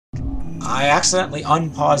I accidentally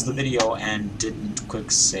unpaused the video and didn't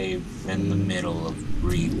quick save in the middle of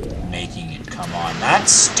remaking it. Come on,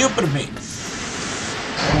 that's stupid of me.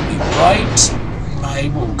 I will be right.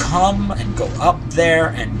 I will come and go up there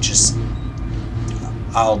and just...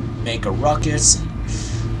 I'll make a ruckus.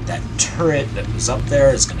 And that turret that was up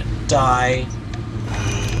there is gonna die.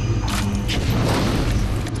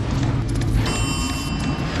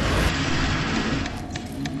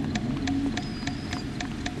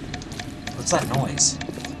 What's that noise?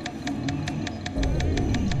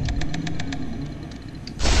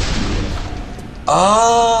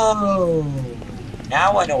 Oh!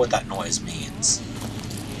 Now I know what that noise means.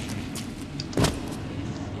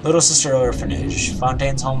 Little Sister Orphanage.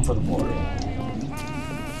 Fontaine's home for the poor.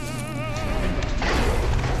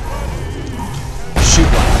 Shoot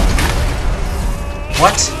one.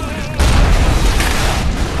 What?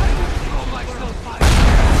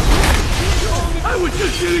 I was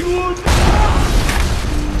just getting one.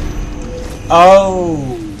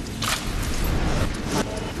 Oh!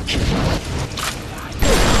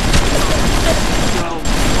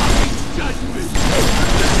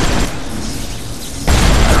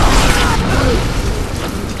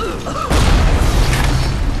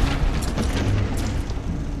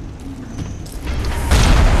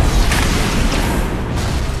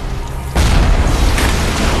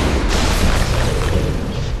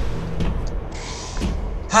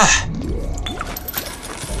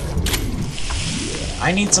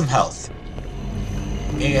 I need some health.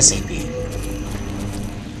 ASAP.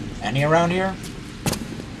 Any around here?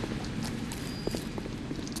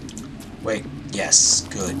 Wait, yes,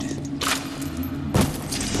 good.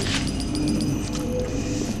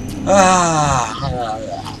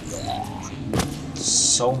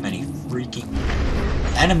 So many freaking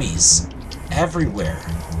enemies everywhere.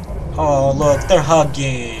 Oh, look, they're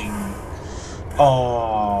hugging.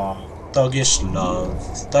 Oh, Thuggish love.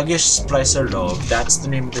 Thuggish Splicer love. That's the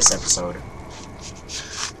name of this episode.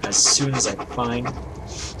 As soon as I find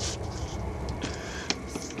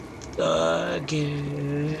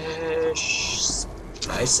Thuggish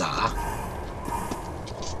Splicer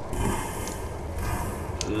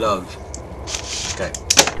love. Okay.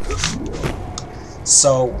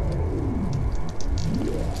 So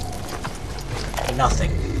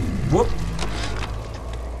nothing. Whoop.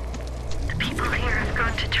 The people here have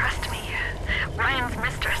grown to trust me. Ryan's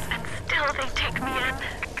mistress, and still they take me in.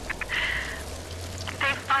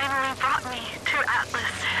 They finally brought me to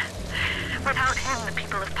Atlas. Without him, the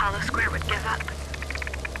people of Palo Square would give up.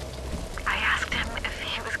 I asked him if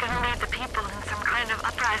he was going to lead the people in some kind of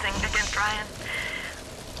uprising against Ryan.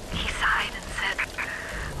 He sighed and said,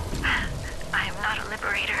 I am not a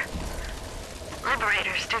liberator.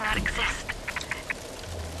 Liberators do not exist.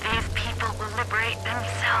 These people will liberate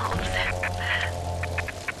themselves.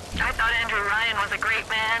 I thought Andrew Ryan was a great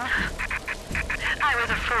man. I was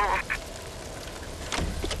a fool.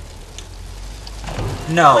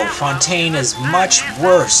 No, Fontaine is much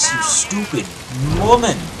worse, you stupid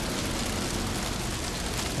woman.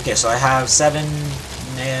 Okay, so I have 7,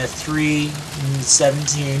 3,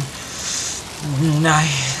 17, 9.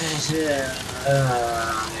 I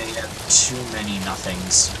have too many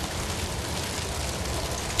nothings.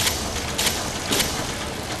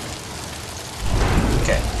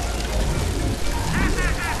 Okay.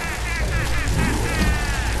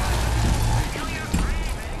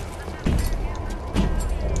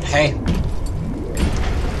 Hey.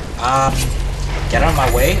 Get out of my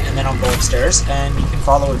way, and then I'll go upstairs, and you can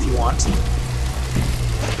follow if you want.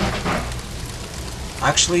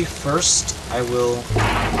 Actually, first, I will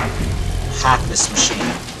hack this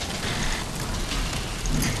machine.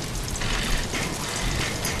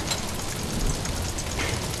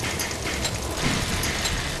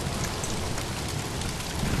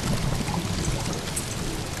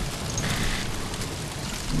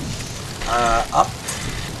 Up,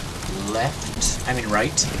 left, I mean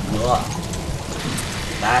right, ugh.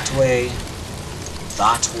 That way,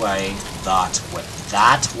 that way, that way,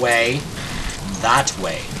 that way, that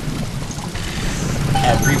way.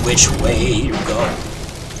 Every which way you go.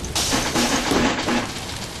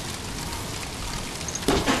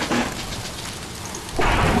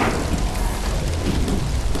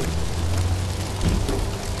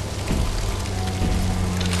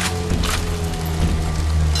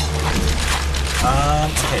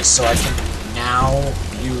 Okay, so I can now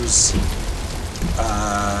use,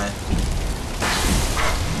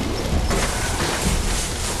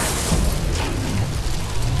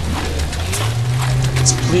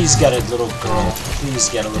 please get a little girl. Please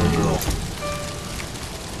get a little girl.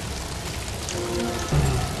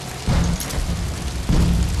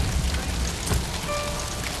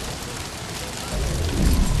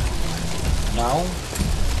 No?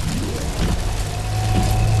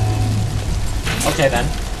 Okay then.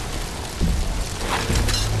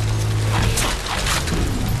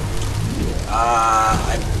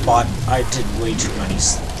 I did way too many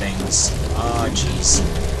things. Oh, jeez.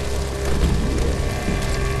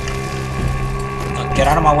 Get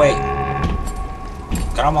out of my way.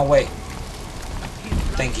 Get out of my way.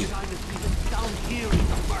 Thank you.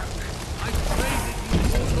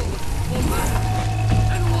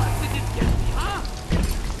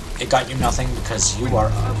 It got you nothing because you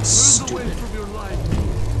are stupid.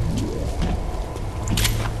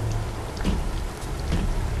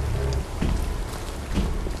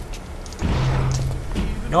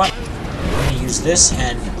 You know what? I'm gonna use this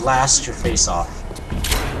and blast your face off.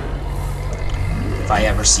 If I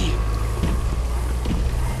ever see you.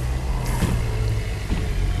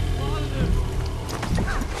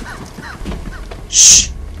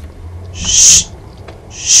 Shh! Shh!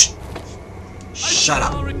 Shh! Shut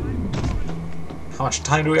up! How much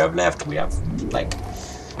time do we have left? We have, like...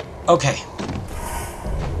 Okay.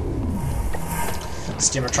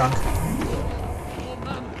 Steamer trunk.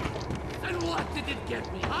 And what did it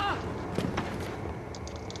get me, huh?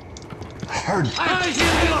 I heard it. I'll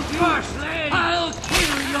kill you first, lady! I'll kill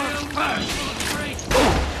you first!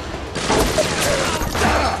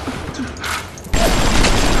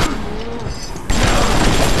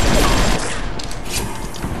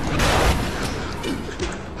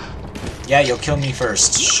 Yeah, you'll kill me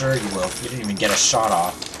first. Sure you will. You didn't even get a shot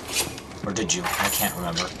off. Or did you? I can't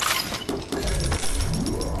remember.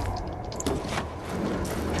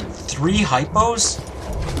 3 hypos?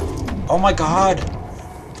 Oh my god!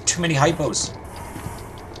 Too many hypos.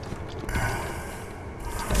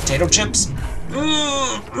 Potato chips?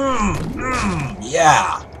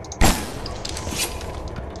 Yeah!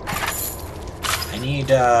 I need,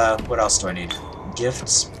 what else do I need?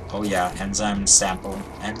 Gifts? Oh yeah, enzyme sample.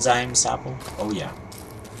 Enzyme sample? Oh yeah.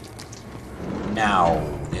 Now,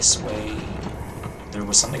 this way... There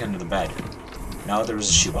was something under the bed. No, there was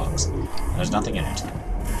a shoebox. There's nothing in it.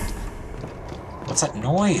 What's that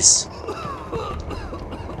noise?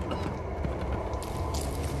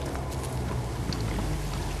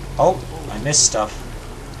 Oh, I missed stuff.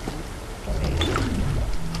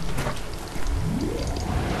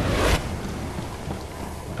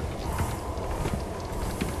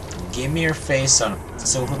 Give me your face on a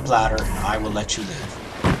silver platter and I will let you live.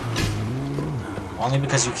 Only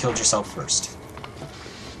because you killed yourself first.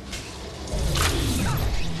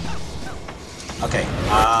 Okay,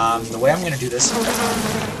 the way I'm gonna do this... Throw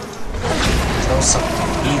some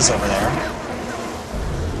bees over there.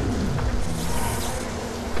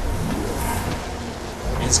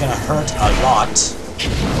 It's gonna hurt a lot.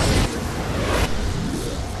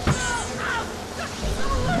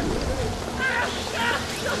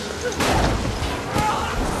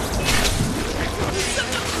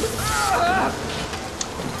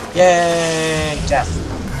 Yay! Death.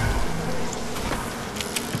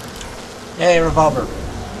 Yay, revolver.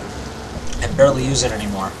 I barely use it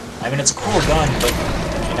anymore. I mean, it's a cool gun, but,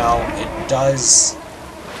 you know, it does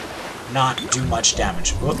not do much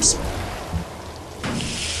damage. Whoops.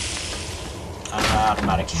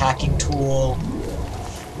 Automatic hacking tool.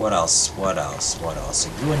 What else? What else? What else? A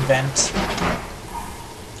glue vent.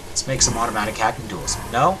 Let's make some automatic hacking tools.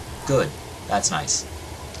 No? Good. That's nice.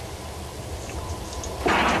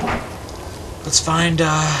 Let's find,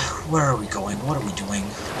 where are we going? What are we doing?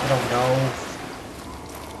 I don't know.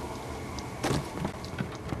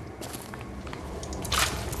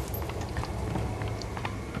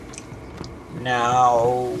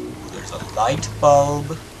 Now, there's a light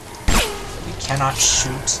bulb that we cannot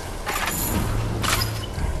shoot.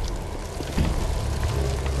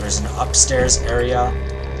 There's an upstairs area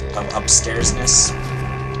of upstairsness.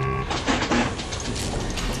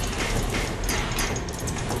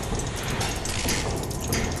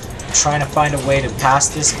 Trying to find a way to pass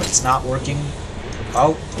this, but it's not working.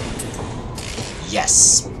 Oh.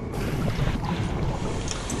 Yes.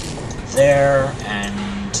 There,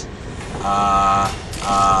 and...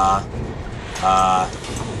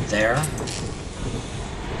 there.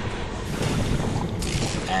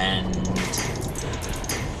 And...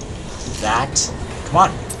 that. Come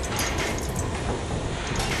on.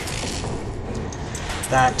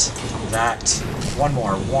 That. One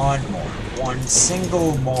more. One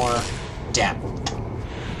single more. Damn it.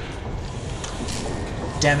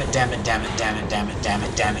 Damn it.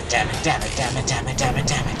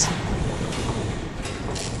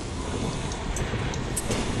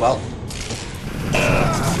 Well.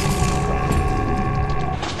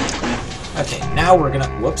 Okay, now we're gonna...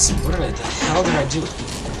 Whoops. What the hell did I do?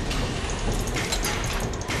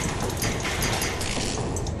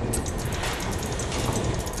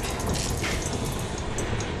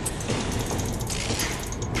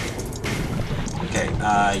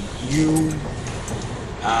 You.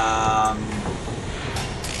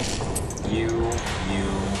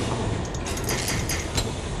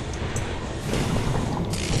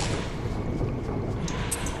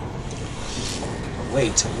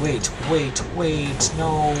 Wait,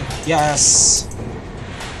 no, yes!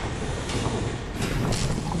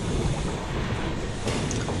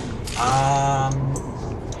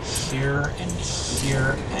 Here, and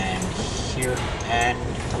here, and here, and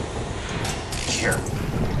here.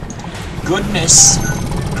 Goodness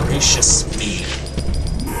gracious me.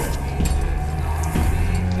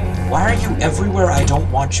 Why are you everywhere I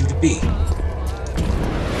don't want you to be?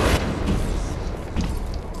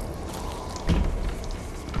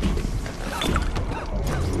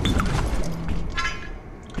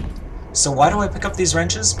 So why do I pick up these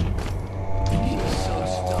wrenches?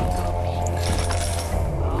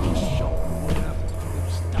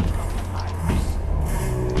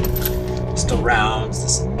 Still rounds,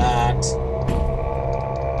 this and that.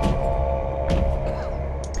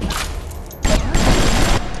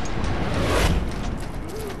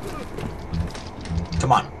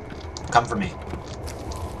 Come on, come for me.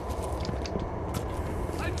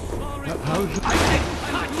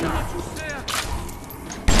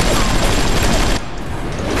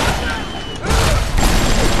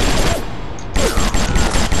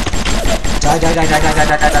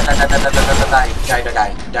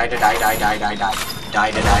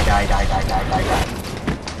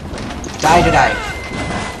 Die.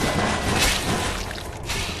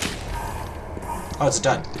 Oh, it's a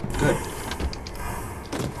dud. Good.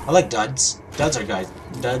 I like duds. Duds are good.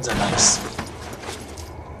 Duds are nice.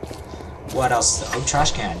 What else? Oh,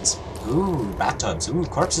 trash cans. Ooh, bathtubs. Ooh,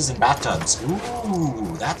 corpses in bathtubs.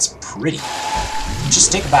 Ooh, that's pretty.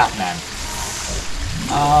 Just take a bath, man.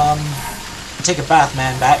 Take a bath,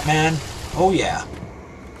 man, Batman. Oh, yeah.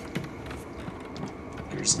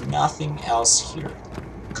 There's nothing else here.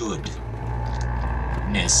 Goodness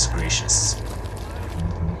gracious.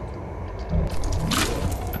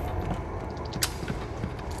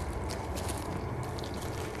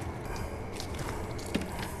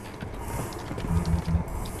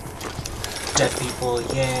 Dead people,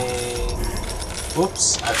 yay.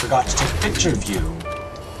 Oops, I forgot to take a picture of you.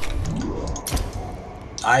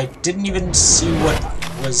 I didn't even see what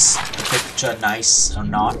was the picture nice or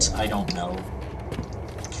not. I don't know.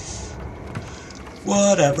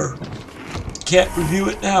 Whatever. Can't review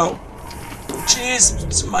it now.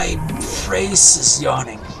 Jeez, my face is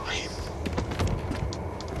yawning.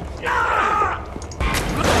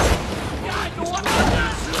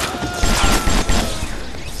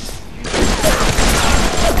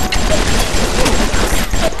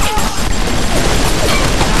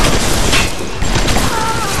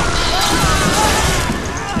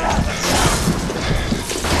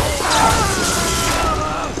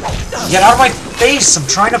 Get out of my face! I'm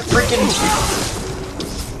trying to freaking...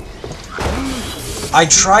 I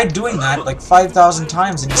tried doing that like 5,000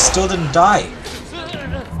 times and he still didn't die.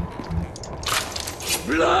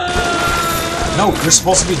 No, you're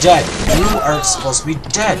supposed to be dead. You are supposed to be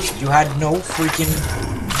dead. You had no freaking...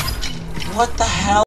 What the hell?